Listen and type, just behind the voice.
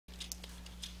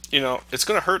You know, it's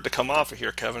gonna hurt to come off of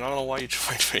here, Kevin. I don't know why you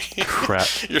joined me. Crap.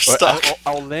 You're All right, stuck.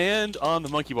 I'll land on the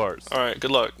monkey bars. All right,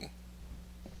 good luck.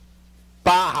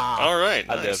 Baha! All right,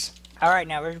 I nice. All right,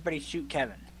 now everybody shoot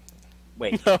Kevin.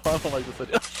 Wait. No, I don't like this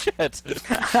idea.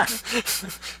 Oh,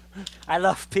 shit. I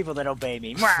love people that obey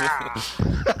me. Why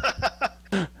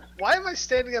am I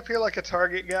standing up here like a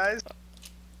target, guys?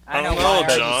 I know Oh, why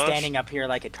are you Josh. standing up here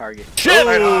like a target. All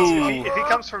right, Hans, if he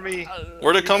comes for me,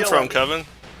 Where'd it come kill from, him. Kevin?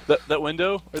 That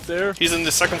window right there? He's in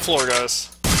the second floor,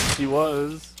 guys. He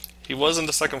was. He was in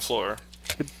the second floor.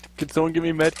 Could someone give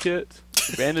me med kit?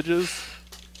 Bandages?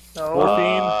 no.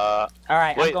 Morphine? All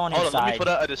right, Wait, I'm going hold on. Let me inside. put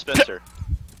out a dispenser.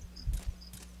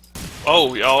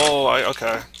 Okay. All right,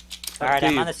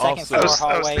 I'm on the second Also- floor I was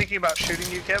hallway. thinking about shooting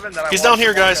you, Kevin. Then I He's watched down here,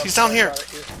 you guys. walk He's up, down so I here. brought it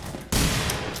here.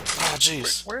 Oh,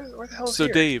 jeez. Where the hell is So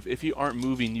here? Dave, if you aren't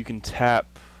moving, you can tap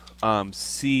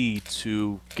C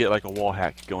to get like a wall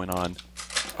hack going on.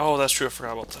 Oh, that's true. I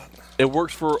forgot about that. It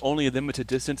works for only a limited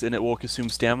distance, and it will consume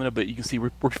stamina. But you can see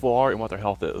where people are and what their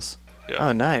health is. Yeah.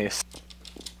 Oh, nice.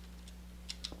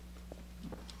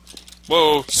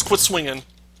 Whoa! Just quit swinging.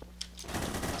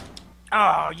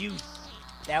 Oh, you.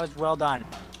 That was well done.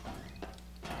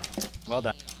 Well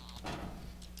done.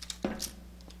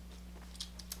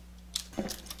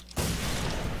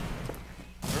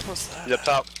 Where was that? He's up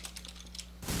top.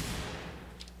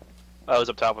 Oh, he's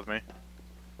up top with me.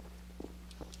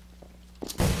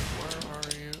 Where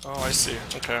are you? Oh, I see.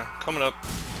 Okay, coming up.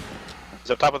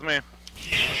 He's up top with me.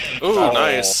 Ooh, Oh.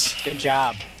 nice. Good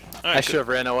job. All I right, should have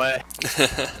ran away.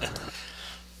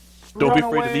 Don't be Run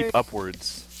afraid to away. leap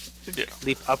upwards. Yeah,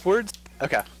 Leap upwards?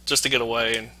 Okay. just to get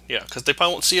away and yeah, because they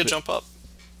probably won't see you jump up.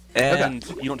 And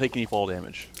you don't take any fall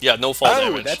damage. Yeah, no fall Oh,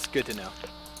 damage. that's good to know.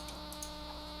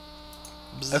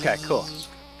 Okay, cool.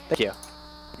 Thank you.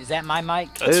 Is that my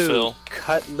mic? That's Ooh, Phil.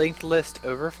 cut linked list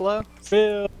overflow?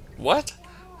 Phil. What?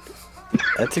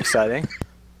 That's exciting.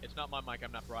 It's not my mic.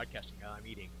 I'm not broadcasting. I'm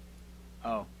eating.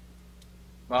 Oh.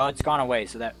 Well, it's gone away,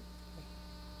 so that.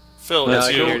 Phil, No, it's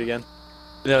I can hear it you. again.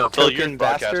 No, Phil, you're Token the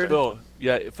broadcaster. bastard. Phil.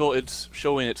 Yeah, Phil. It's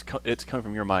showing it's coming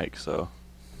from your mic. So.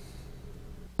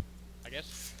 I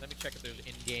guess. Let me check if there's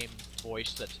in-game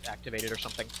voice that's activated or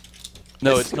something.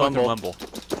 No, It's it's coming from Mumble.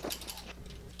 Mumble.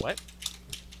 What?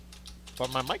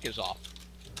 But my mic is off.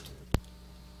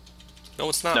 No,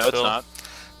 it's not. No, it's Phil. not.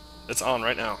 It's on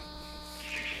right now.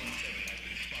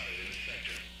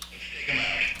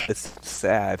 It's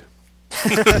sad.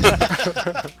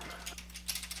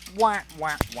 Wah,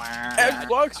 wah, wah.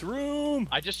 Xbox room.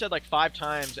 I just said like 5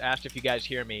 times, asked if you guys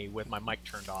hear me with my mic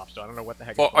turned off, so I don't know what the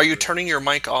heck. Well, is are going you through. turning your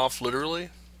mic off literally?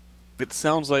 It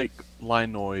sounds like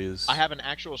line noise. I have an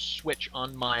actual switch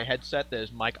on my headset that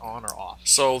is mic on or off.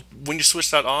 So when you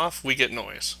switch that off, we get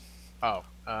noise. Oh.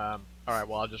 All right.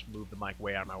 Well, I'll just move the mic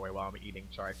way out of my way while I'm eating.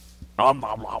 Sorry. Nom,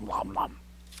 nom, nom, nom, nom.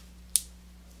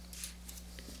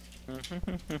 I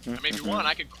mean, if you want,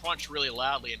 I could crunch really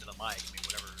loudly into the mic. I mean,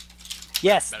 whatever.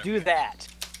 Yes, do that.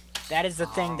 That is the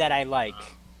thing that I like.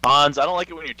 Hans, I don't like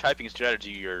it when you're typing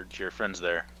strategy to your friends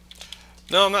there.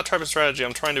 No, I'm not typing strategy.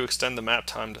 I'm trying to extend the map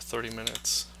time to 30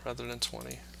 minutes rather than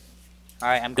 20.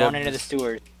 Alright, I'm going Yeah. into the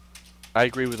sewers. I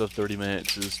agree with the 30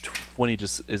 minutes. 20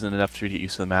 just isn't enough to get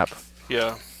used to the map.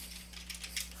 Yeah.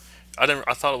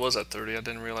 I thought it was at 30. I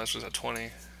didn't realize it was at 20.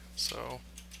 So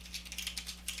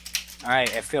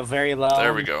Alright, I feel very low.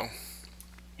 there we go.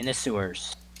 In the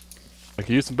sewers. I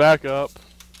could use some backup.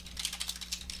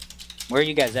 Where are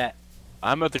you guys at?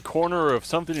 I'm at the corner of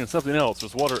something and something else.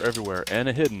 There's water everywhere and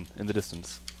a hidden in the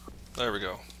distance. There we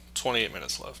go. 28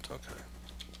 minutes left. Okay.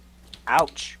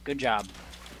 Ouch. Good job.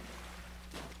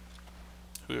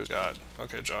 Who you got?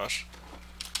 Okay, Josh.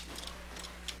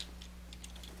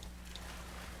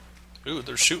 Ooh,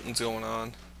 there's shootings going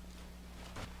on.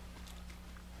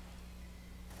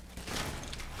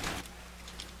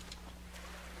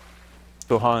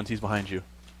 So Hans, he's behind you.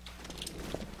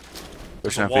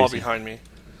 There's Which a I'm wall facing. behind me.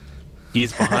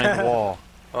 He's behind the wall.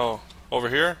 Oh, over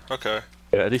here? Okay.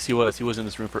 Yeah, at least he was. He was in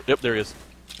this room for. Yep, there he is.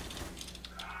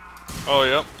 Oh,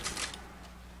 yep.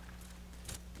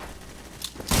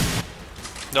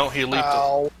 No, he leaped it.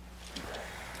 Ow.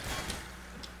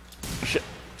 Shit.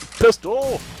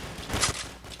 Pistol!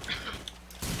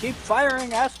 Keep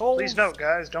firing, assholes! Please note,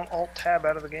 guys, don't alt-tab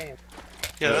out of the game.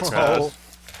 Yeah, that's Oh. bad.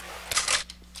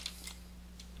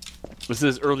 This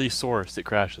is early source. It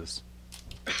crashes.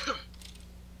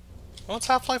 Well, it's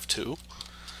Half-Life 2.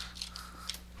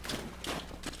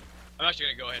 I'm actually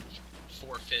gonna go ahead and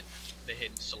forfeit the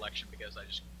hidden selection because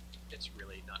it's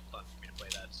really not fun for me to play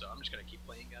that. So I'm just gonna keep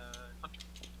playing Hunter.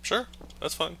 Sure,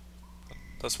 that's fine.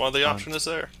 That's why the option is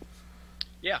there.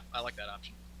 Yeah, I like that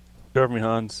option. Cover me,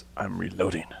 Hans. I'm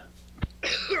reloading.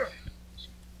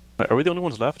 Are we the only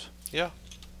ones left? Yeah.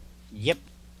 Yep.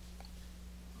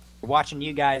 We're watching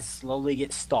you guys slowly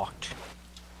get stalked.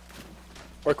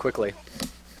 Or quickly.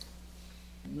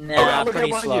 Nah, look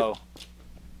pretty at slow.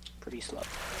 Pretty slow.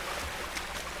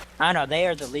 I don't know, they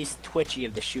are the least twitchy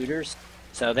of the shooters,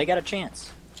 so they got a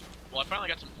chance. Well, I finally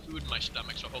got some food in my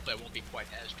stomach, so hopefully I won't be quite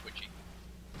as twitchy.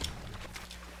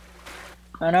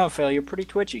 I know, Phil, you're pretty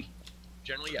twitchy.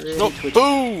 Generally, yes. Really? No,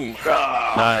 boom!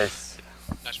 Nice.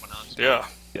 Nice one, Hans. Yeah.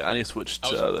 Yeah, I need to switch I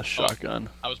to was- the shotgun.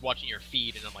 I was watching your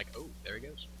feed, and I'm like, oh, there he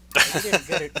goes. You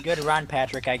did a good run,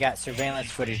 Patrick. I got surveillance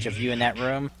footage of you in that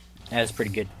room. That was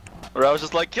pretty good. Where I was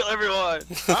just like, kill everyone.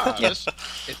 Ah, it's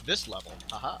this level.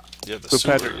 Haha. Yeah, the So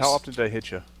Patrick, sewers. how often did I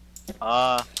hit you?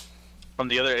 From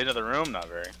the other end of the room, not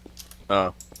very.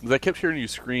 Oh, because I kept hearing you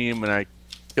scream, and I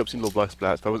kept seeing little black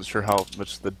splats, but I wasn't sure how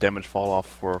much the damage fall off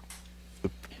for the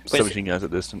submachine guns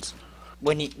at distance.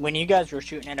 When you guys were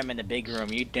shooting at him in the big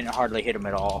room, you didn't hardly hit him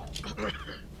at all.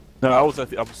 No, I was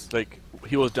like,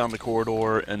 he was down the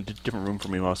corridor and a different room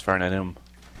from me when I was firing at him.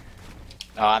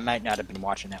 Oh, I might not have been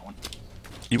watching that one.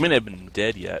 You may not have been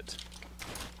dead yet.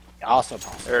 Also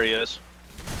possible. There he is.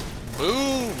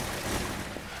 Boom!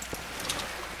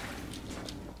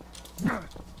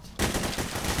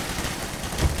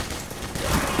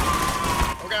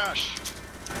 Oh gosh.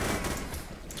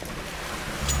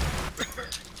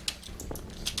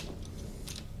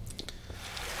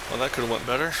 Well, that could have went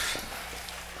better.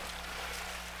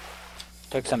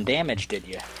 Took some damage, did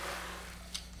you?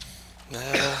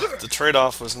 Yeah, the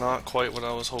trade-off was not quite what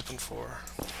I was hoping for.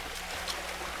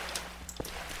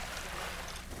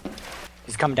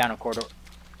 He's coming down a corridor.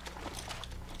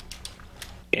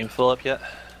 Game full up yet?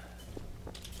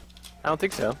 I don't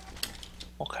think so.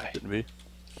 Okay. Shouldn't be.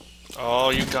 Oh,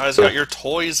 you guys got your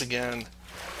toys again.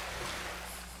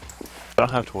 I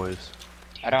don't have toys.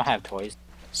 I don't have toys.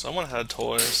 Someone had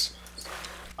toys.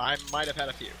 I might have had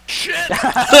a few.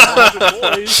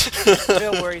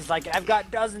 Phil, where he's like, I've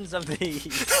got dozens of these.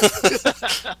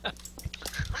 I'm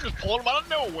just pulling him out of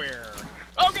nowhere.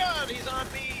 Oh god, he's on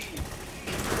me.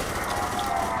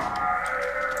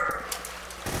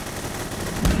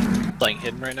 Playing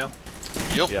hidden right now?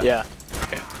 Yup. Yeah. Yeah.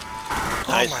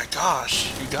 Oh my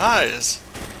gosh, you guys.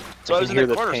 So I was can in hear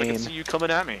the the corner, so I pain. could see you coming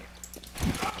at me.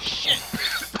 Shit.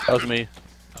 That was me.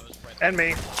 I was right And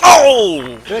me.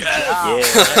 Oh! Good job.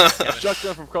 Yeah.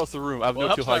 Shotgun from across the room. I have Well,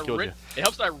 no it clue helps how I that killed you. it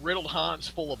helps that I riddled Hans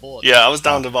full of bullets. Yeah, I was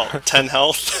down to about 10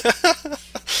 health.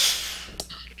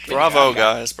 Bravo,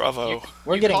 guys, bravo.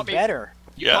 We're You getting caught me- better.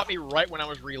 You Yeah. caught me right when I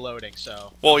was reloading,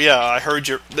 so. Well, yeah, I heard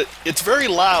your... It's very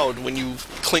loud when you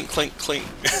clink, clink, clink.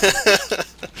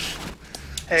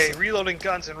 Hey, reloading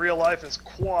guns in real life is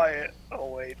quiet. Oh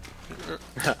wait.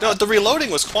 No, the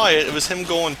reloading was quiet. It was him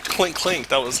going clink, clink.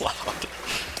 That was loud.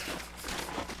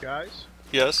 Guys?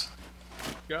 Yes?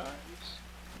 Guys?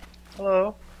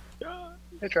 Hello. Guys?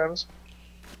 Hey, Travis.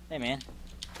 Hey, man.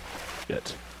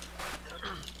 Shit.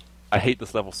 I hate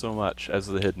this level so much as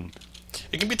the hidden.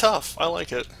 It can be tough. I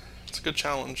like it. It's a good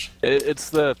challenge. It's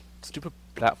the stupid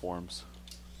platforms.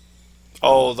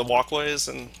 Oh, the walkways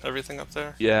and everything up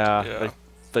there? Yeah, Yeah.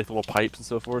 like the little pipes and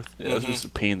so forth. Yeah, it's Mhm. just a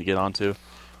pain to get onto.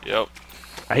 Yep.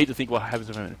 I hate to think what happens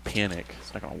if I'm in a panic.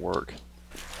 It's not gonna work.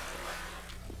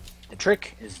 The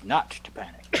trick is not to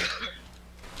panic.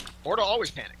 Or to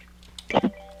always panic.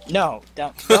 No,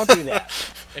 don't do that.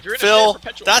 If you're in a state Phil, of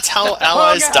perpetual... that's how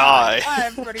allies Oh, God, die.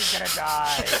 Everybody's gonna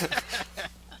die.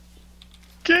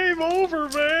 Game over,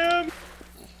 man.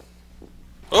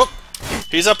 Oh,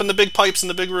 he's up in the big pipes in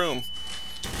the big room.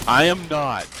 I am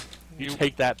not. You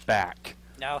take that back.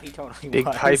 No, he totally Big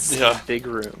was. pipes in Yeah. a big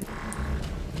room.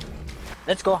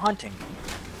 Let's go hunting.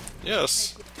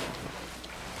 Yes,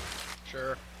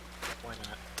 Sure. Why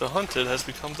not? the hunted has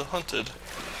become the hunted.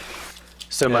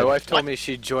 So my Yeah. wife told me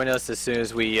she'd join us as soon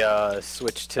as we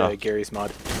switch to Oh. Gary's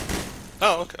mod.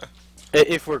 Oh, okay.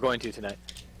 If we're going to tonight.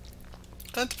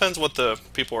 That depends what the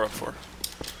people are up for.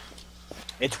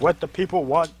 It's what the people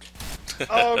want.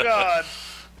 Oh god.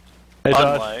 Hey, Josh.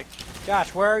 Unlike.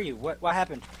 Josh, where are you? What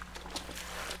happened?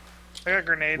 I got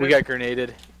grenaded. We got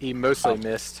grenaded. He mostly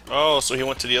missed. Oh, so he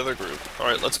went to the other group. All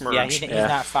right, let's merge. Yeah, he's Yeah.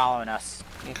 not following us.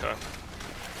 Okay.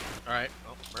 Alright,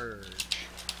 well, merge.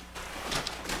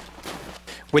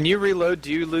 When you reload,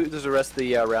 do you lose the rest of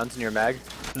the rounds in your mag?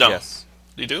 No. Yes.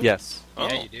 You do? Yes. Oh.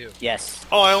 Yeah, you do. Yes.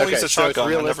 Oh, I only Okay, use a so it's shotgun.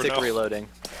 I never realistic know. reloading.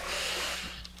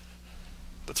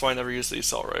 That's why I never use the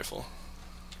assault rifle.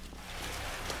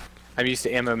 I'm used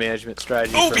to ammo management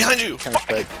strategy. Oh, from behind you!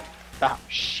 Counter-Strike. Oh,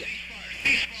 Shit.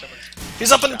 Someone's...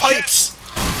 He's up in the pipes!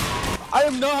 I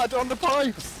am not on the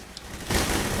pipes.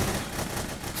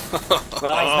 well, he's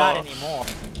not anymore.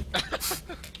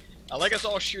 I like us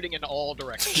all shooting in all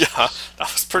directions. Yeah,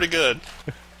 that was pretty good.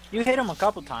 You hit him a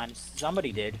couple times.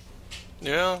 Somebody did.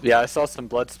 Yeah, Yeah, I saw some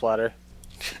blood splatter.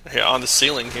 yeah, on the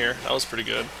ceiling here. That was pretty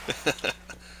good.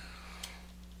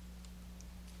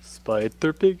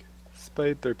 Spider pig.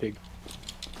 Spider pig.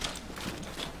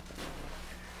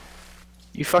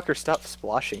 You fucker, stop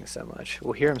splashing so much.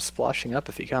 We'll hear him splashing up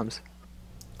if he comes.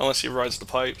 Unless he rides the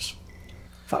pipes.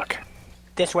 Fuck.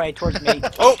 This way, towards me.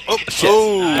 Oh, oh,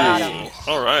 Got him. oh!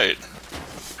 All right.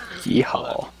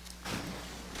 Yeehaw.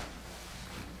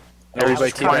 That Everybody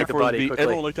was team fine like a For buddy, the- quickly.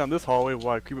 everyone look down this hallway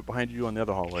while I creep it behind you on the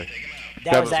other hallway.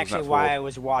 That Travis was was actually not why full. I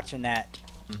was watching that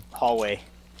hallway.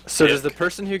 So Yeah. does the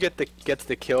person who gets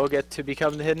the kill get to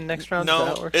become the hidden next round? Is that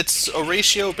how it No, works? it's a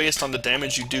ratio based on the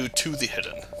damage you do to the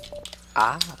hidden.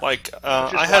 Ah. Like, Which is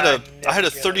I had why a I I had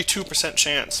a never get it. 32%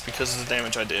 chance because of the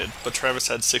damage I did, but Travis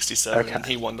had 67 and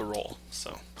Okay. he won the roll.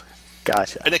 So,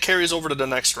 Gotcha. and it carries over to the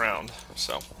next round.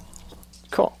 So,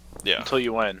 Cool. yeah, Until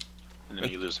you win, and then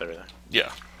you lose everything.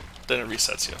 yeah. Then it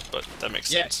resets you, but that makes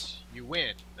sense. Yes, you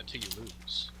win until you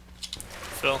lose.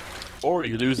 Phil, Or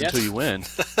you lose Yes. until you win.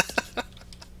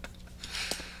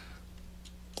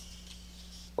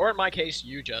 Or in my case,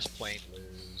 you just plain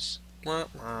lose.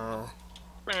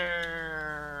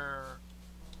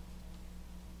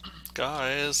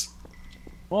 guys,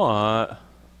 What?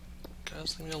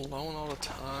 guys, leave me alone all the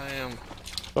time.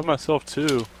 By myself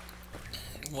too.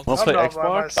 Well, Wanna I'm play not by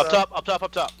Xbox? myself. Up top, up top,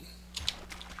 up top.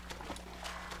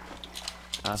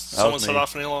 That someone was set me.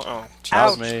 off an alarm. Oh, That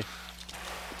was Ouch. me.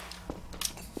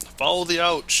 follow the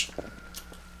ouch.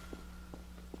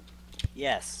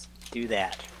 Yes, do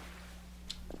that.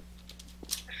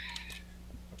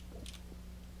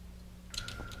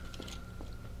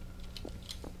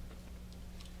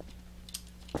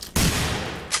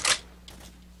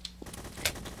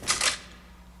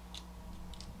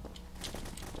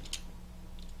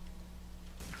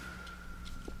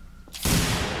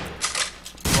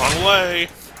 Wrong way.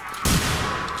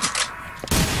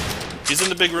 He's in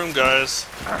the big room, guys.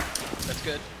 That's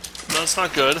good. No, it's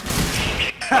not good.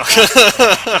 You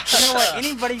know what?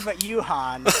 Anybody but you,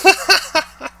 Han. No,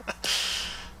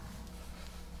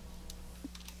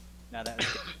 that was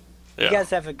good. Yeah. You guys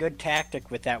have a good tactic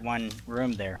with that one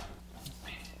room there.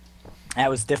 That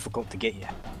was difficult to get you.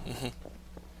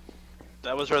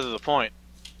 That was rather the point.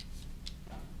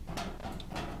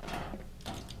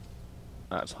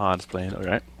 That's Hans playing,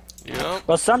 alright. Yep.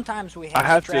 Well, sometimes we have I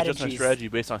have to strategies. adjust my strategy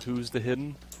based on who's the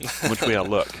hidden, and which way I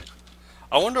look.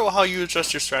 I wonder how you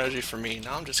adjust your strategy for me.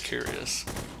 Now I'm just curious.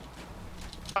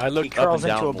 I look He up and curls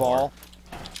down into a more. ball.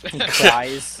 He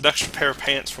cries. An extra pair of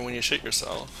pants for when you shit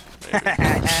yourself. Maybe.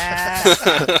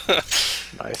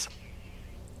 Nice.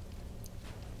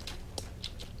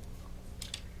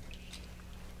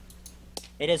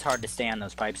 It is hard to stay on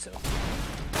those pipes, though.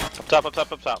 Up top, up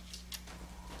top, up top.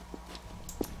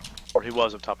 Or he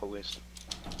was up top at least.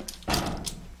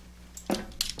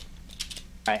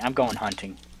 Alright, I'm going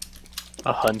hunting.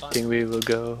 A hunting we will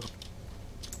go.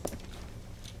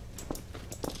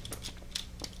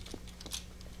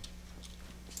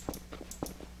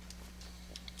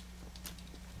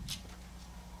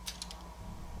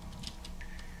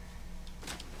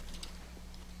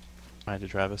 Behind you,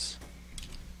 Travis.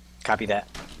 Copy that.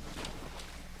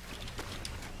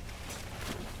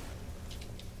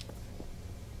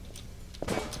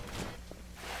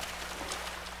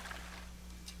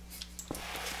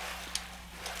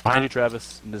 Behind you,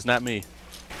 Travis. And it's not me.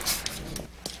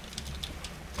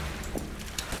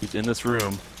 He's in this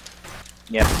room.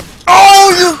 Yep.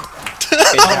 Oh, you!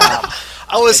 Good job.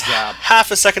 I was Good job.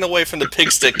 half a second away from the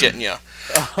pig stick getting you.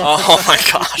 Oh my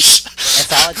gosh.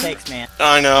 That's all it takes, man.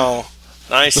 I know.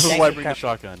 Nice. This is Thank why I you, bring the Cap-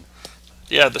 shotgun.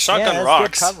 Yeah, the Yeah, shotgun that's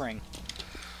rocks. good covering.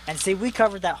 And see, we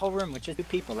covered that whole room with just 2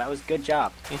 people. That was a good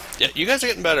job. Yeah, you guys are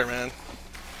getting better, man.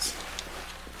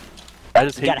 I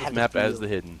just You hate gotta this have map the as view. the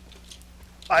hidden.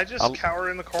 I just I'll- cower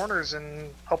in the corners and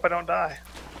hope I don't die.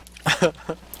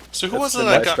 So who was That's it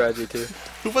the I nice got? strategy too.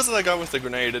 Who was it I got with the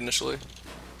grenade initially?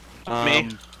 Me?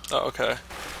 Oh, okay.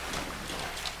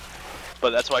 But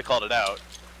that's why I called it out.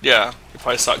 Yeah, you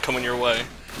probably saw it coming your way.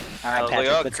 All right, was Patrick,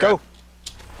 like, oh, let's crap. go.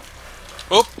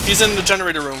 Oh, he's in the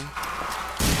generator room.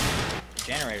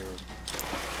 Generator room.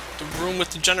 The room with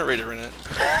the generator in it.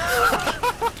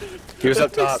 He was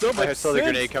up top. so much I saw the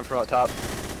sense. grenade come from up top.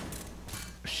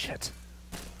 Shit.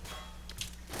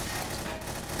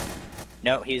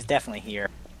 No, he's definitely here.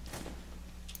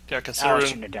 Yeah, Oh, I considering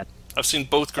shouldn't have done. I've seen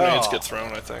both grenades Oh. get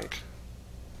thrown, I think.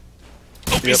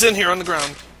 Oh, he's in here on the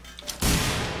ground.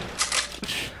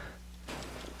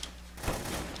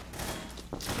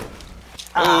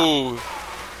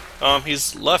 Ah. Oh,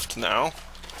 he's left now.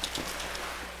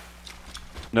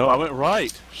 No, I went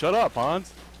right. Shut up,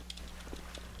 Hans.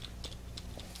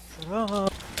 I'm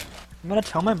gonna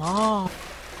tell my mom.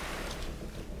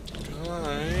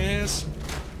 Guys.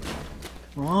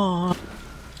 Mom.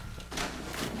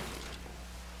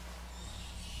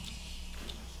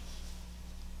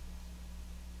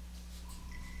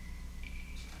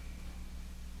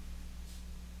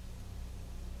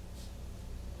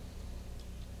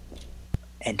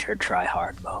 Enter try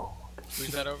hard mode. Who's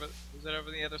that over? Who's that over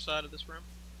the other side of this room?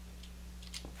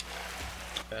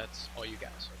 That's all you guys.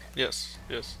 Okay. Yes,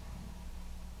 yes.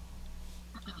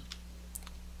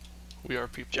 We are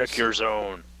people. Check your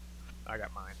zone. I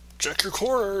got mine. Check your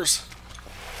corners.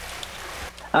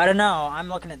 I don't know. I'm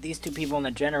looking at these two people in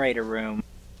the generator room.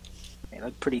 They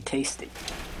look pretty tasty.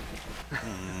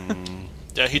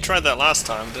 Yeah, he tried that last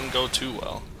time. Didn't go too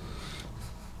well.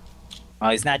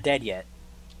 Well, he's not dead yet.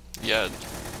 Yeah.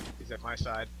 He's at my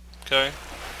side. Okay.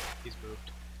 He's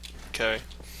moved. Okay.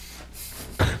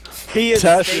 He is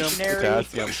Potassium. stationary.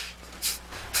 Potassium.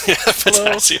 Yeah,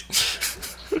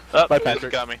 potassium. Oh, Bye,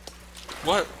 Patrick. Got me.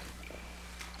 What?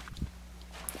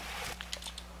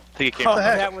 I think it came Oh,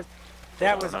 from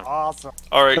that was awesome.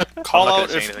 All right. Call I'm not out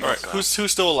gonna say if. anything All right. else now.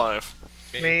 Who's still alive?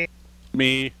 Me.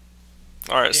 Me.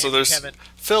 All right. So Danny, there's Kevin.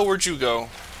 Phil. Where'd you go?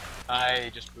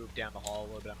 I just moved down the hall a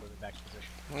little bit. I'm moving back to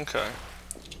position. Okay.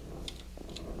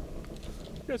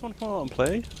 You guys want to come out and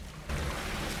play?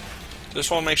 Just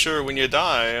want to make sure when you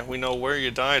die, we know where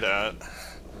you died at.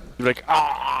 You're like,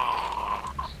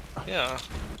 ah. Yeah.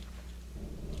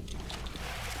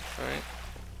 Right.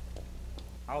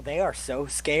 Oh, they are so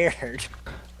scared.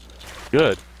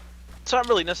 Good. It's not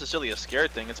really necessarily a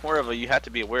scared thing. It's more of a you have to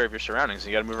be aware of your surroundings.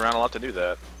 You got to move around a lot to do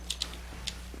that.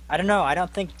 I don't know. I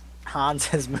don't think Hans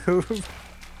has moved.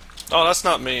 Oh, that's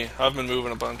not me. I've been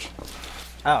moving a bunch.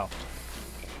 Oh.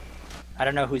 I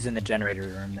don't know who's in the generator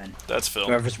room then. That's Phil.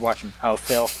 Whoever's watching. Oh,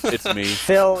 Phil. It's me.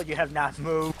 Phil, you have not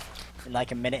moved in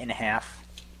like a minute and a half.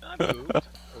 I moved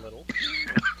a little.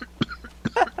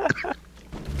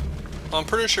 I'm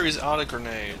pretty sure he's out of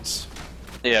grenades.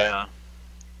 Yeah.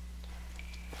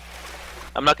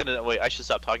 I'm not gonna wait. I should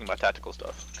stop talking about tactical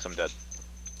stuff because I'm dead.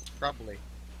 Probably.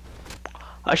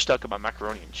 I should talk about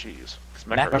macaroni and cheese. 'Cause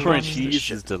Macaroni Macaroni and is cheese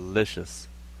shit. is delicious.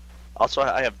 Also,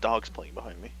 I have dogs playing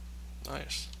behind me.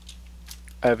 Nice.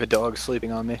 I have a dog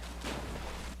sleeping on me.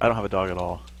 I don't have a dog at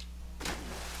all.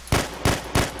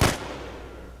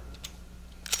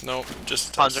 No,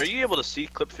 just. Hans, are you able to see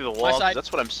clip through the My wall? 'Cause side.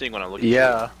 that's what I'm seeing when I'm looking.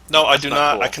 Yeah. No, I That's do not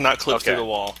not. cool. I cannot clip through Okay. the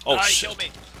wall. Oh Ah, he shit. killed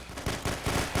me.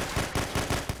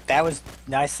 That was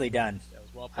nicely done. That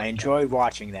was well played. I enjoyed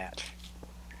watching that.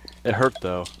 It hurt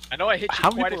though. I know I hit you How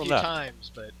many quite a people few are left?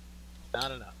 times, but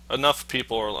not enough. Enough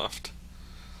people are left.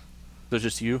 There's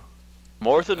just you.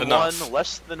 More than Enough. one,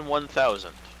 less than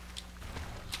 1,000.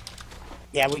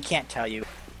 Yeah, we can't tell you.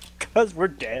 Because we're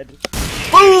dead.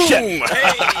 Boom!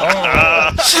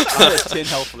 I had 10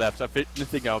 health left. I didn't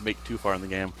think I would make too far in the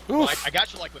game. Well, I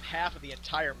got you like with half of the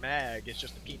entire mag. It's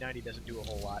just the P90 doesn't do a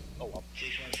whole lot. Oh well.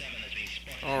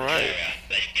 All right.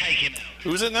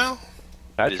 Who's it now?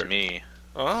 That is Patrick. me.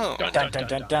 Oh, Dun, Dun dun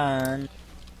dun dun.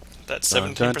 that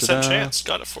Dun, 17% dun, dun, dun. chance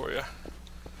got it for you.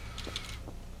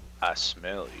 I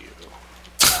smell you.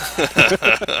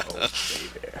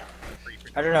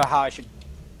 I don't know how I should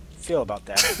feel about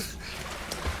that.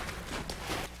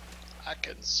 I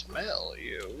can smell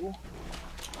you.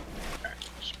 Okay,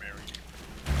 smell you.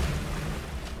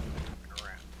 Looking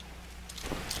around.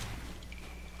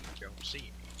 Don't see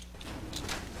me.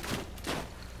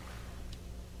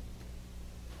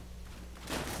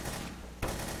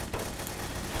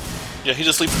 Yeah, he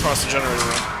just leaped across the generator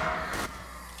room.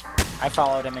 I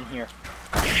followed him in here.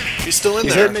 He's still in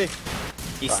He's there. hit me.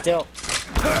 He's still.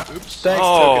 Thanks,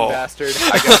 Oh. token bastard. I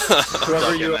got Whoever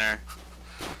stuck in you there.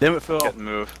 Damn it, Phil. Couldn't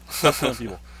move. Stop killing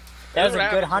people. That was What a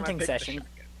happens good when I hunting pick the session.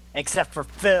 shotgun? Except for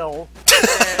Phil.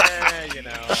 Yeah, you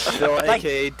know. Phil, Like-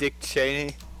 aka Dick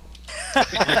Cheney.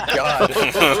 God.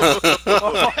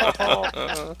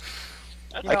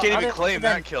 I can't even claim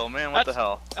that kill, man. What the That's-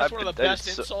 hell? That's one of the best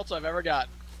is- insults I've ever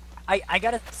gotten. I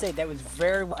gotta say, that was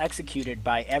very well executed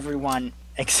by everyone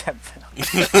except Phil.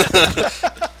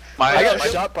 I got my-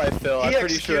 shot by Phil. I'm He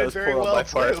pretty sure that was executed very poor on well my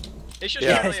part. too. It's just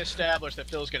Yeah. really established that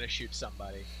Phil's gonna shoot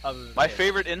somebody. Other than My him.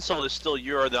 favorite insult is still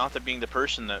you are not being the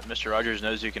person that Mr. Rogers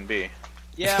knows you can be.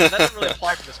 Yeah, but that doesn't really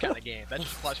apply for this kind of game. That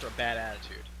just applies for a bad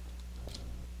attitude.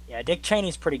 Yeah, Dick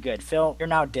Cheney's pretty good. Phil, you're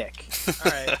now Dick.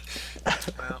 Alright.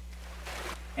 Well,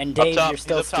 And Up Dave, top, you're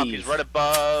still he's up top. Steve. He's right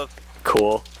above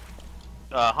Cool.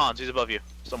 Hans. He's above you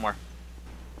somewhere.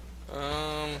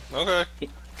 Okay.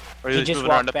 Or He he's just moving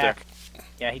around walked up back.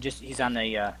 Yeah, he's on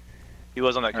the there. He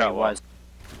was on that or he catwalk. was.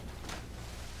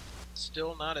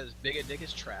 still not as big a dick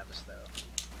as Travis, though.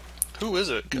 Who is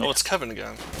it? Oh, it's Kevin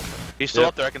again. He's still Yep.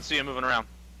 up there. I can see him moving around.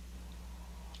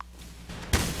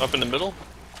 Up in the middle?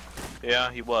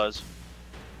 Yeah, he was.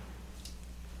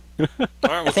 Alright,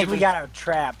 I we'll think keep we him. got him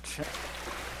trapped.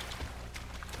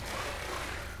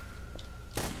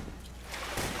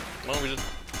 Well, we did.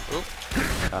 Oop.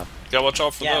 Gotta watch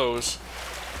out for Yeah. those.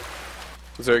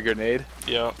 Was there a grenade?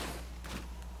 Yeah.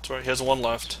 That's right, he has one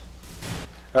left.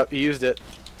 Oh, he used it.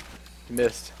 He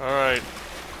missed. Alright.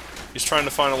 He's trying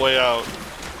to find a way out.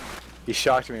 He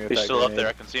shocked me with He's that still grenade. up there.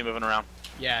 I can see him moving around.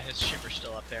 Yeah, his shipper's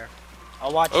still up there.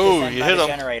 I'll watch Oh, this end you by hit the him.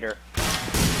 generator.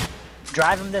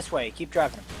 Drive him this way. Keep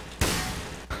driving him.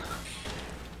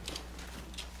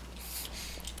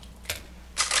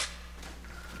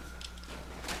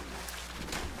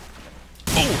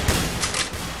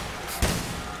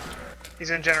 He's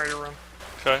in generator room.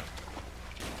 Okay.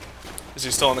 Is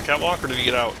he still on the catwalk or did he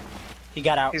get out? He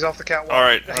got out. He's off the catwalk.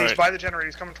 Alright, He's alright. by the generator.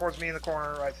 He's coming towards me in the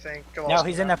corner, I think. I No, lost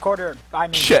he's him in the now. corner by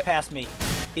me, Shit. past me.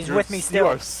 He's You're- with me You still.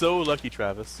 are so lucky,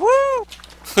 Travis. Woo!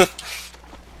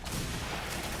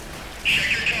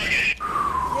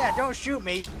 Yeah, don't shoot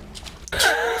me.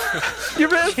 You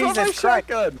ran from my Jesus Christ.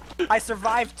 shotgun. I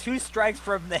survived 2 strikes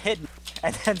from the hidden,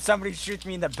 and then somebody shoots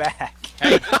me in the back.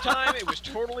 Hey, this time it was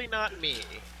totally not me.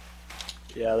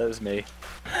 Yeah, that was me.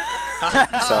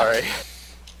 Sorry.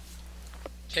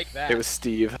 Take that. It was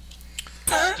Steve.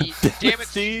 Steve. Damn it,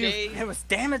 Steve. Steve. It was,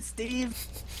 damn it, Steve.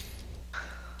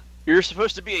 You're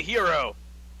supposed to be a hero.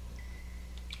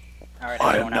 Alright,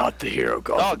 I'm going out. the hero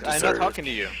God Dog, I'm not talking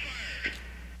to you.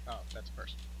 Oh, that's a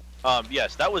person.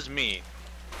 Yes, that was me.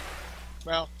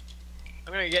 Well,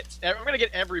 I'm gonna get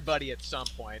everybody at some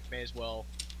point. May as well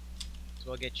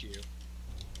get you.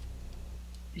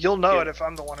 You'll know it if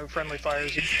I'm the one who friendly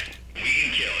fires you.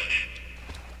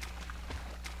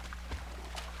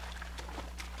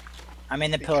 I'm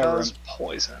in the pillar room. Because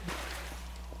poison.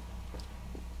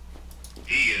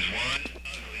 He is one ugly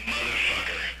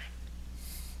motherfucker.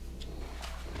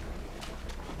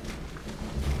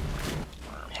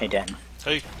 Hey, Denton.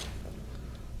 Hey.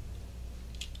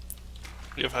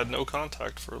 We have had no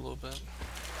contact for a little bit.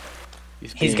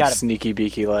 He's He's being got a- sneaky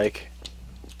beaky like.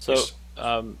 So,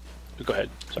 go ahead.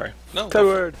 Sorry. No.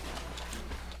 Code.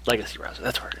 Legacy browser.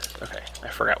 That's where it is. Okay, I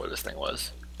forgot what this thing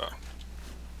was.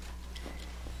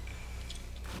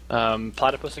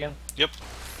 Platypus again? Yep.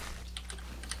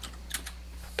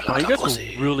 Wow, you guys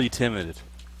Platypus. are really timid.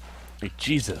 Like,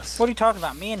 Jesus. What are you talking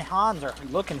about? Me and Hans are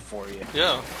looking for you.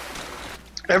 Yeah.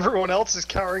 Everyone else is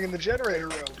cowering in the generator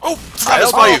room. Oh!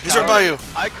 Travis by you! He's right by you!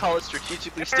 I call it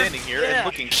strategically standing here Yeah. and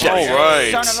looking for All you.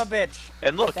 right. Son of a bitch.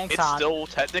 And look, Thanks, it's Han. still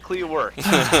technically work.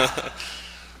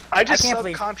 I just can't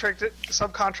believe-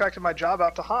 subcontracted my job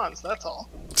out to Hans, that's all.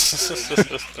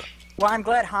 Well, I'm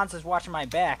glad Hans is watching my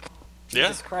back. Yeah.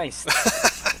 Jesus Christ.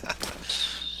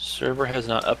 Server has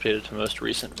not updated to most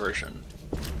recent version.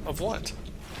 Of what?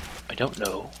 I don't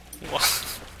know.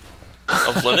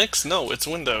 Of Linux? No, it's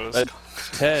Windows.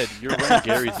 Ted, you're running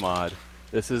Gary's mod.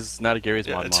 This is not a Gary's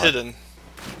Yeah, mod. it's hidden.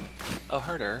 Oh,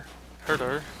 herder.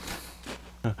 Herder.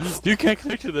 You can't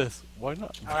connect to this. Why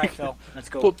not? Alright, Phil. Let's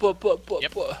go.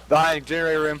 Yep. Behind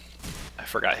generator room. I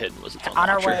forgot hidden was its own On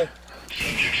our launcher. way.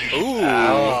 Ooh.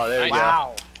 Oh, there you go.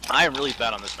 Wow. I am really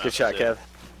bad on this map. Good shot, too. Kev.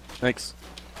 Thanks.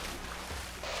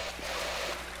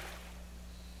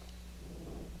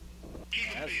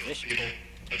 That's vicious.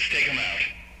 Let's take him out.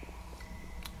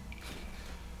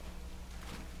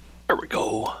 There we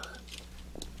go.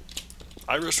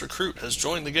 Irish Recruit has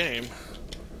joined the game.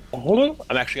 Hold on.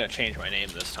 I'm actually gonna change my name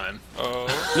this time. No,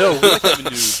 we like that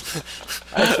noob.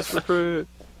 I just recruit.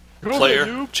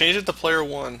 Player. Change it to player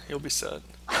 1. He'll be set.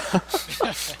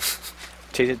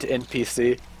 Change it to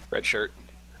NPC. Red shirt.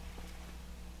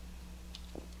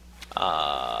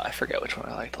 I forget which one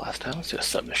I liked last time. Let's do a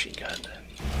submachine gun.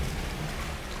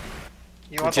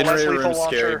 You want the less Generator lethal room's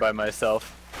scary launcher? by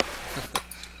myself.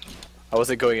 I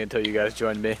wasn't going until you guys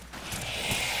joined me.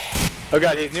 Oh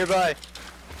god, he's nearby.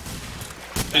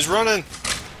 He's running.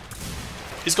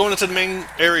 He's going into the main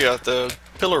area, the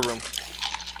pillar room.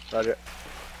 Roger.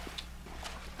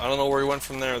 I don't know where he went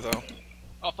from there, though.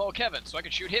 I'll follow Kevin so I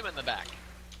can shoot him in the back.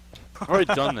 I've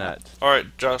already done that.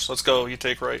 Alright, Josh, let's go. You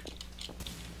take right.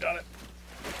 Got it.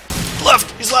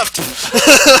 Left! He's left!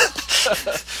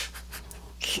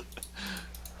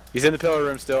 He's in the pillar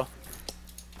room still.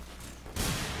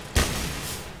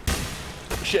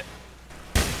 Shit.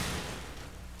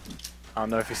 I don't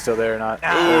know if he's still there or not.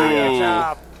 Ah, good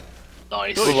job.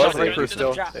 Nice. Who Good was shot, Reaper man.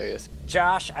 still? Job. There he is.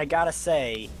 Josh, I gotta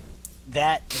say,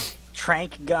 that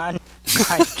trank gun,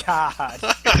 my god.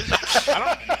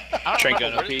 Train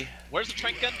gun What OP. What does the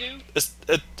trank gun do?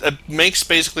 It makes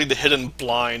basically the hidden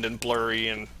blind and blurry,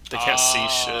 and they can't see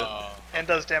shit. And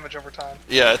does damage over time.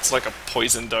 Yeah, it's like a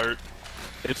poison dart.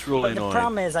 It's really But the annoying.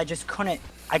 problem is, I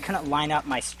couldn't line up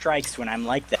my strikes when I'm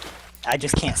like that. I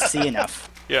just can't see enough.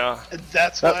 Yeah. And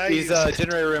that's why I He's use it.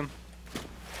 generator room.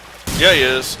 Yeah, he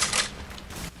is.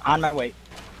 On my way.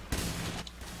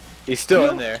 He's still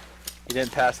in there. He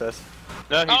didn't pass us.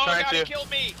 No, he's Oh trying god, he to. killed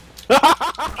me!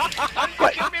 How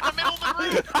did you kill me in the middle of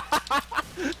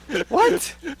the group?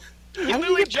 What? He How did he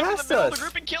literally get jumped in the past middle of us? the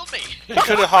group and killed me. He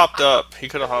could have hopped up. He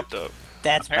could have hopped up.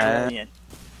 That's brilliant.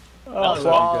 Oh,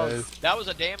 guys. That was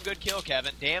a damn good kill,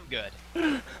 Kevin. Damn good.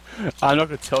 I'm not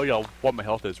gonna tell y'all what my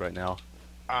health is right now.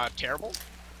 Terrible?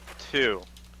 2.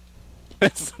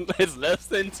 It's less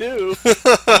than 2.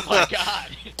 Oh my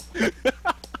god.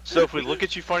 So if we look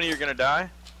at you funny, you're gonna die?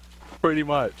 Pretty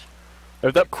much.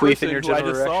 If that Queef person in your who I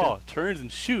general just saw direction. turns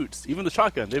and shoots, even the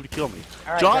shotgun, they would kill me.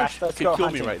 All right, Josh Josh, let's could go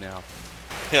kill me hunting. right now.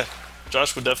 Yeah,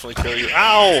 Josh would definitely kill you.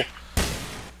 Ow!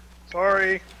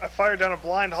 Sorry, I fired down a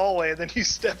blind hallway and then you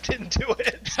stepped into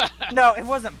it. No, it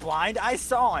wasn't blind. I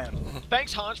saw him.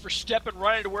 Thanks, Hans, for stepping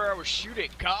right into where I was shooting.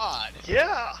 God.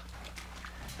 Yeah.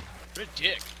 What a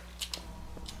dick.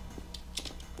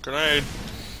 Grenade.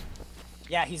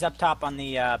 Yeah, he's up top on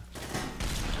the.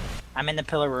 I'm in the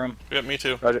pillar room. Yeah, me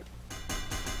too. Roger.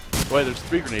 Wait, there's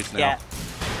 3 grenades now. Yeah.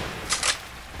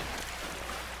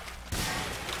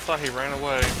 Thought he ran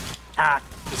away. Ah,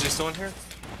 Is he still in here?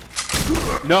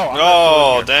 No, I'm not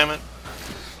Oh, damn it.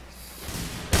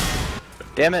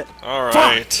 Damn it.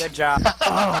 Alright. good job.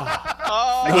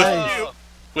 Oh, Nice.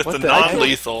 With What the the heck?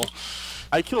 non-lethal.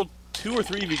 I killed 2 or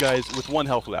 3 of you guys with 1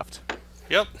 health left.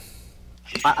 Yep.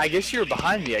 I guess you were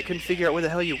behind me. I couldn't figure out where the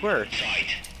hell you were.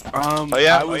 Oh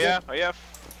yeah, I oh was, yeah, oh yeah.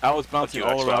 I was bouncing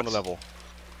Fuck you, all around the Xbox. level.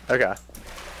 Okay. Like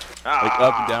Ah.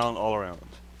 up and down, all around.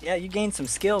 Yeah, you gained some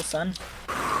skills, son.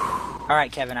 All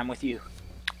right, Kevin, I'm with you.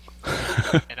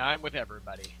 and I'm with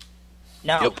everybody.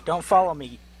 No, Yep. don't follow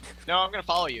me. No, I'm gonna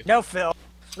follow you. No, Phil.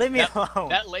 Leave me That, alone.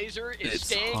 that laser is It's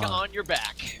staying on. on your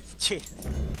back. Jeez.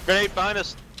 Grenade behind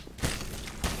us.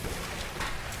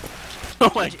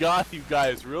 Oh my god, you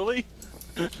guys, really?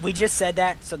 We just said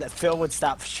that so that Phil would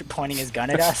stop pointing his gun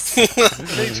at us. And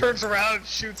then he turns around and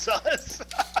shoots us.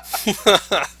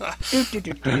 Do, do,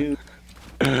 do, do.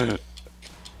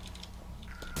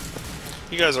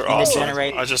 You guys are And the awesome.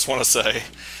 generator- I just want to say.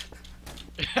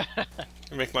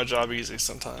 You make my job easy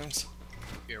sometimes.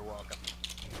 You're welcome.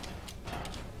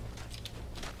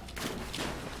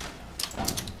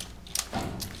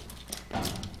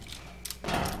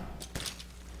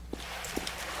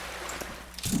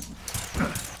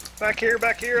 Back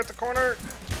here at the corner.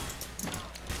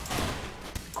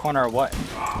 Corner of what?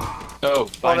 Oh, Oh,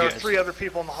 behind there you were 3 other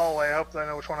people in the hallway. I hope they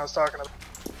know which one I was talking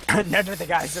about. None of the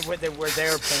guys that were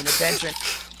there paying attention.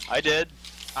 I did.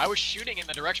 I was shooting in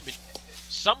the direction, but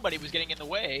somebody was getting in the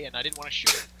way, and I didn't want to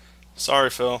shoot. Sorry,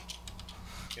 Phil.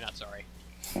 You're not sorry.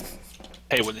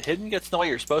 Hey, when the hidden gets in the way,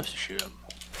 you're supposed to shoot him.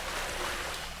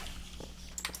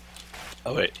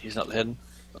 Oh wait, he's not the hidden.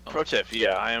 Pro tip,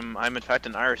 yeah, I'm in fact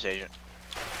an Irish agent.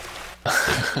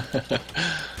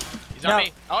 He's No. on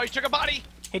me. Oh, he took a body.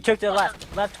 He took the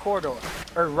left corridor.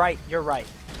 Or right, you're right.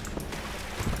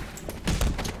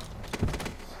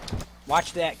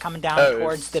 Watch that coming down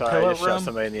towards the sorry, I pillar just shot room.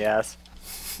 somebody in the ass.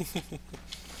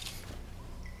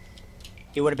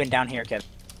 He would have been down here, Kevin.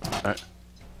 Alright.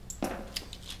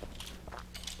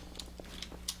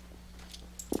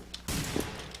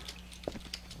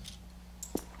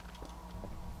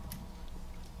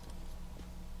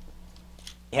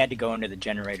 He had to go into the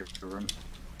generator room.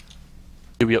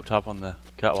 He'll be up top on the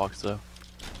catwalks, though.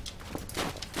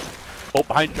 Oh,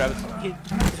 behind Travis.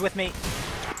 He's with me.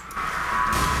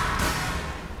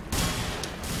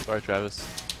 Sorry, Travis.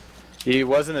 He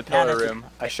was in the pillar that's- room.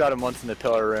 I shot him once in the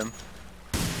pillar room.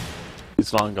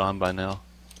 He's long gone by now.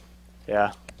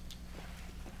 Yeah.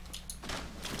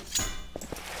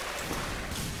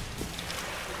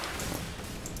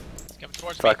 He's coming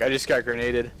towards Fuck, me. I just got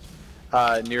grenaded.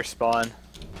 Near spawn.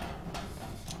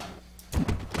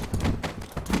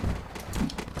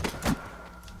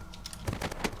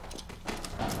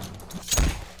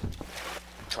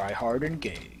 Try hard,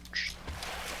 engage.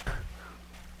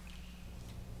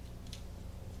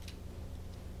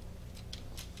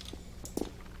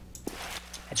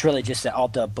 It's really just that all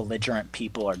the belligerent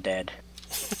people are dead.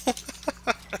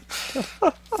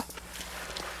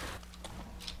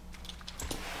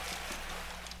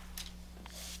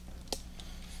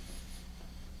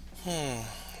 Now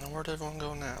where'd everyone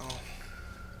go now?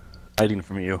 Hiding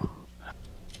from you.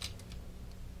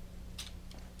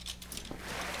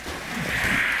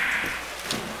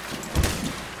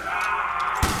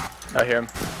 I hear him.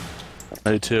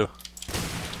 I do too.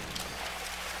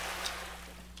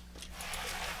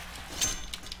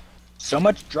 So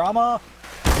much drama.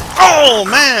 Oh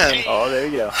man! Oh, there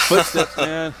you go. Footsteps,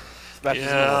 man.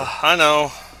 Yeah, I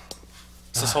know.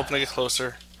 Just hoping to get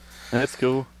closer. That's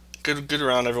cool. Good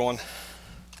round, everyone.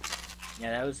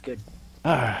 Yeah, that was good.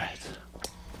 Alright.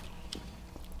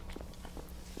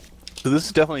 So this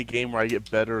is definitely a game where I get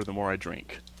better the more I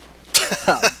drink.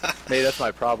 Maybe that's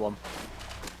my problem.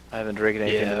 I haven't drinking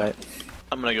anything Yeah. tonight.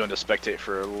 I'm gonna go into spectate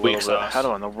for a little Weak bit. sauce.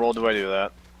 How in the world do I do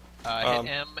that? Um,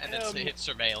 Hit M and then hit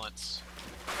surveillance.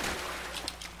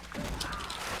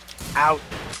 Out.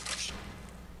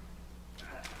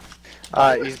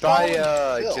 He's by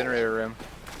Phil. generator room.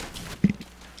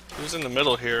 Who's in the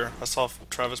middle here? I saw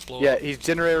Travis blow Yeah, up. he's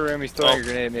generator room. He's throwing Oh. a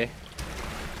grenade at me.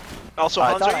 Also, I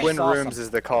Hans, thought are I you, Twin saw rooms is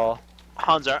the call.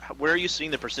 Hans, where are you seeing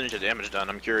the percentage of damage done?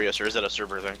 I'm curious, or is that a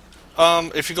server thing?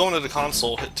 If you go into the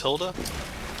console, hit tilde,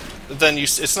 then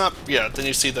it's not, yeah, then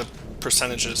you see the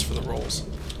percentages for the rolls.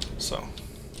 So,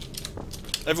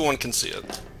 everyone can see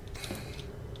it.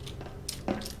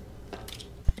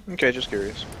 Okay, just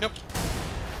curious. Yep.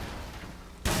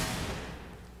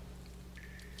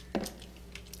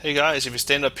 Hey guys, if you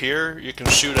stand up here, you can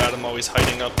shoot at him while he's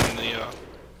hiding up in the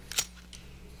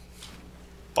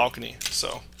balcony,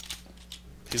 so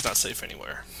he's not safe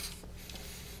anywhere.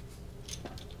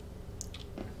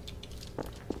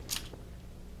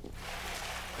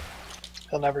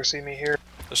 He'll never see me here.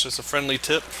 That's just a friendly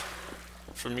tip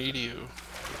from me to you.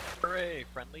 Hooray,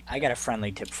 friendly. I got a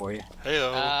friendly tip for you.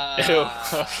 Heyo.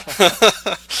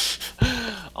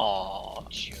 Aw.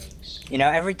 Jokes. You know,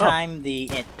 every time the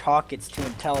talk gets too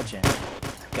intelligent,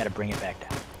 I've got to bring it back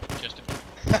down. Just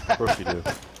a Of course you do.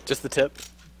 Just the tip.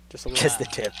 Just a little. Just the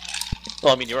tip.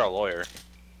 Well, I mean, you're a lawyer.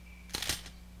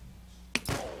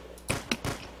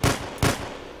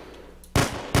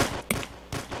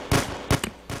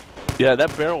 Yeah,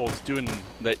 that barrel is doing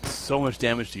like so much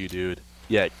damage to you, dude.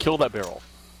 Yeah, kill that barrel.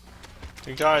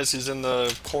 Hey guys, he's in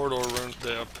the corridor room,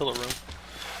 the pillar room.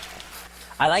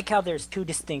 I like how there's two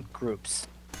distinct groups.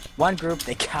 One group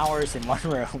that cowers in one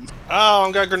room. Oh,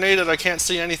 I'm got grenaded, I can't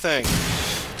see anything.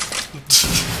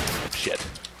 Shit.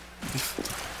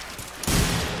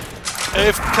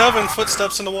 Hey, Kevin,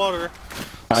 footsteps in the water.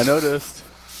 I noticed.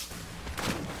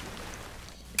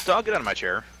 So I'll get out of my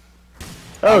chair.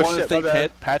 I Oh want to shit! My thank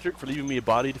bad. Patrick for leaving me a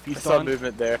body to I feast saw on.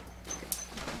 movement there.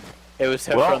 It was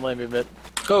a Well- friendly movement.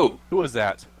 Go. Who was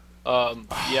that?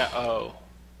 Yeah. Oh.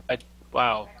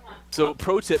 Wow. So,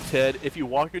 pro tip, Ted: if you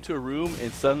walk into a room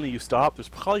and suddenly you stop, there's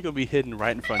probably going to be hidden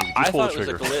right in front of you. Just I pull thought the it was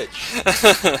a trigger.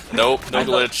 glitch. Nope, no I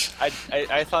thought- glitch.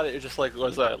 I thought it just like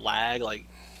was a lag, like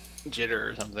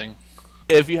jitter or something.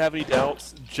 If you have any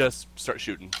doubts, just start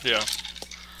shooting. Yeah.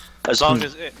 As long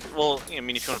as, well, I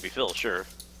mean, if you want to be Phil, sure.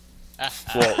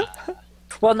 Well,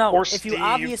 Well, no, Or if you Steve.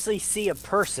 obviously see a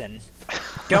person,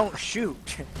 don't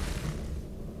shoot.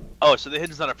 Oh, so the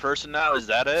hidden's not a person now? Is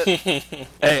that it?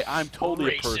 hey, I'm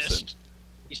totally a person. Racist.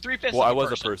 He's 3/5 Well, I of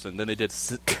was a person. Then they did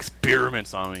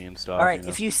experiments on me and stuff. All right, you know.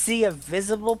 if you see a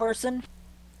visible person,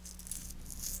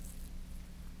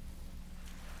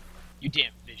 You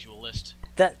damn visualist.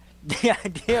 that the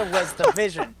idea was the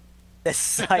vision, the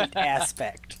sight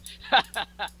aspect.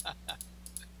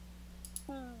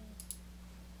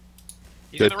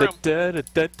 He's in the room.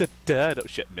 Oh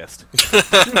shit, missed.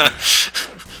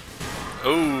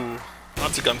 Oh,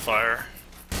 lots of gunfire.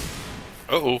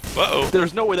 Uh-oh, uh-oh.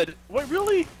 There's no way that. What,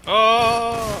 really?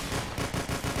 Oh!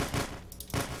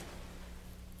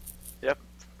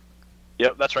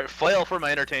 Yep, that's right. Flail for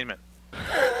my entertainment.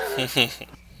 I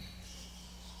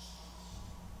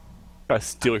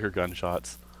steal your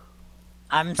gunshots.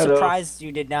 I'm Hello. surprised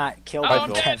you did not kill Oh,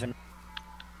 I'm dead. Kevin.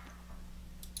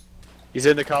 He's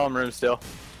in the column room still.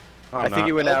 I'm I think not.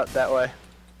 he went out that way.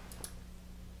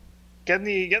 Get in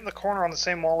the corner on the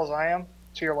same wall as I am,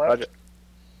 to your left. Roger.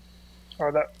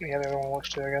 Or that, yeah, the other one looks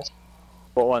to, I guess.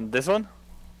 What one? This one?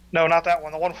 No, not that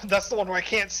one. The one that's the one where I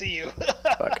can't see you.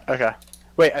 Fuck. Okay.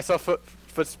 Wait, I saw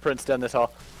footprints down this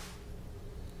hall.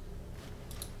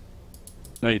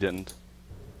 No, you didn't.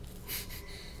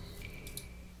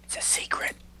 It's a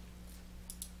secret.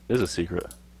 It is a secret.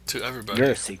 To everybody.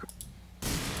 You're a secret.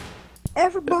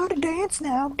 Everybody dance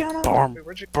now. Barm, Wait,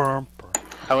 where'd you? barm,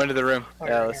 I went to the room. Oh,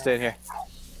 Yeah, you're let's here. stay in here.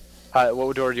 Hi,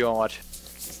 what door do you want to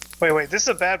watch? Wait, this is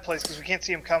a bad place because we can't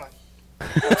see him coming.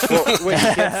 Well, wait,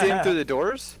 you can't see him through the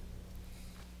doors?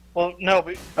 Well, no,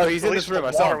 but Oh, he's at in least this room. I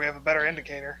with saw water, him. we have a better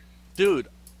indicator. Dude,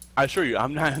 I assure you,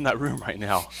 I'm not in that room right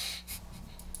now.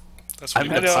 That's I'm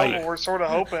what I you know, outside. but we're sort of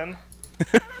hoping.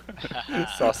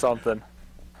 Saw something.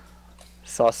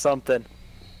 Saw something.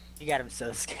 You got him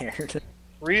so scared.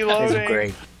 Reloading. This is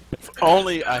great. If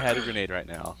only I had a grenade right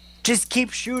now. Just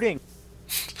keep shooting.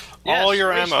 All Yes, your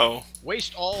waste- ammo.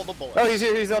 Waste all the bullets. Oh, he's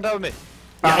here. He's on top of me.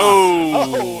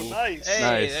 Oh! Oh, nice. Hey,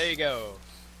 Nice. there you go.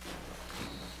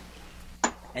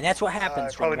 And that's what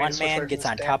happens probably when need to one switch man back gets to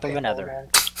on the top of stamp another.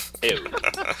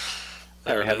 paintball, man.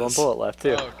 I only had one bullet left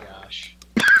too. Oh gosh.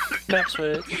 Map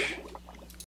switch.